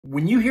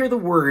When you hear the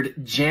word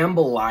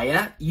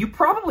Jambalaya, you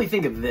probably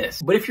think of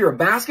this. But if you're a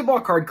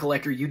basketball card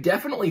collector, you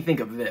definitely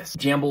think of this.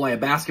 Jambalaya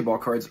basketball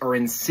cards are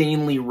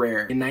insanely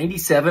rare. In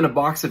 '97, a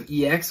box of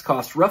EX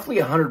cost roughly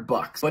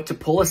 $100. But to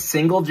pull a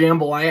single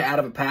Jambalaya out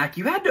of a pack,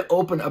 you had to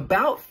open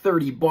about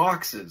 30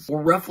 boxes,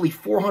 or roughly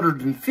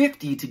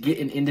 450 to get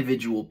an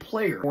individual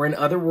player. Or in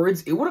other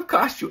words, it would have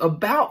cost you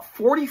about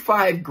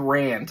 45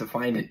 grand to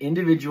find an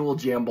individual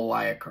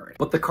Jambalaya card.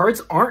 But the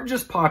cards aren't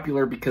just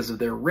popular because of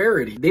their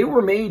rarity. They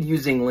were made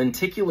using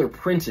lenticular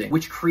printing,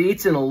 which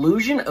creates an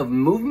illusion of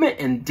movement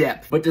and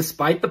depth. But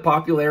despite the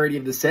popularity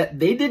of the set,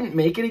 they didn't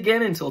make it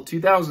again until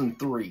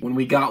 2003, when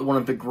we got one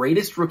of the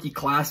greatest rookie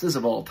classes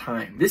of all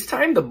time. This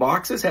time, the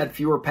boxes had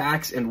fewer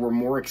packs and were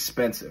more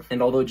expensive.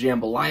 And although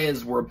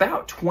Jambalayas were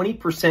about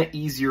 20%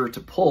 easier to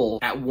pull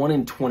at 1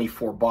 in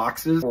 24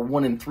 boxes, or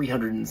 1 in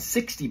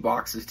 360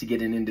 boxes to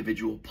get an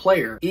individual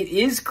player, it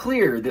is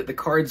clear that the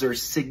cards are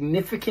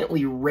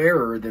significantly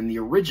rarer than the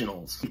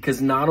originals,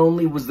 because not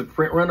only was the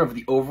print run of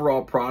the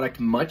overall product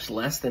much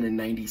less than in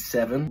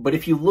 '97, but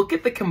if you look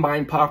at the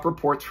combined pop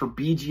reports for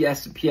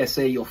BGS and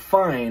PSA, you'll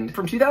find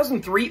from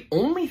 2003,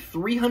 only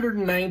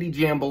 390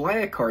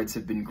 Jambalaya cards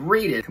have been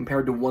graded,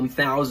 compared to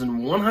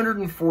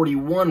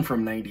 1,141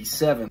 from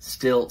 '97.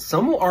 Still,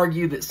 some will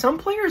argue that some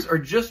players are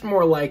just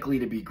more likely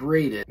to be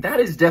graded. That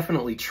is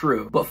definitely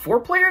true, but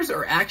 4 players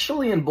are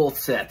actually in both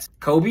sets: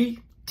 Kobe,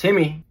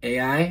 Timmy,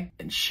 AI,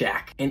 and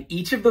Shaq. And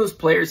each of those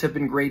players have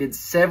been graded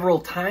several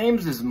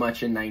times as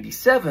much in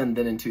 '97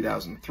 than in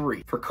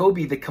 2003. For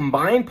Kobe, the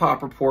combined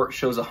pop report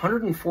shows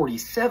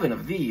 147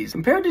 of these,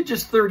 compared to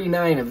just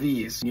 39 of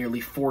these, nearly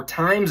 4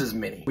 times as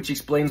many, which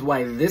explains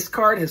why this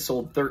card has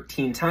sold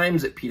 13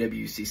 times at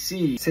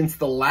PWCC since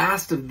the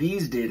last of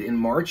these did in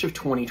March of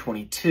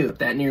 2022.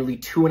 That nearly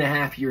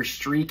 2.5-year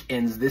streak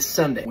ends this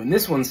Sunday, when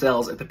this one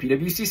sells at the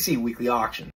PWCC weekly auction.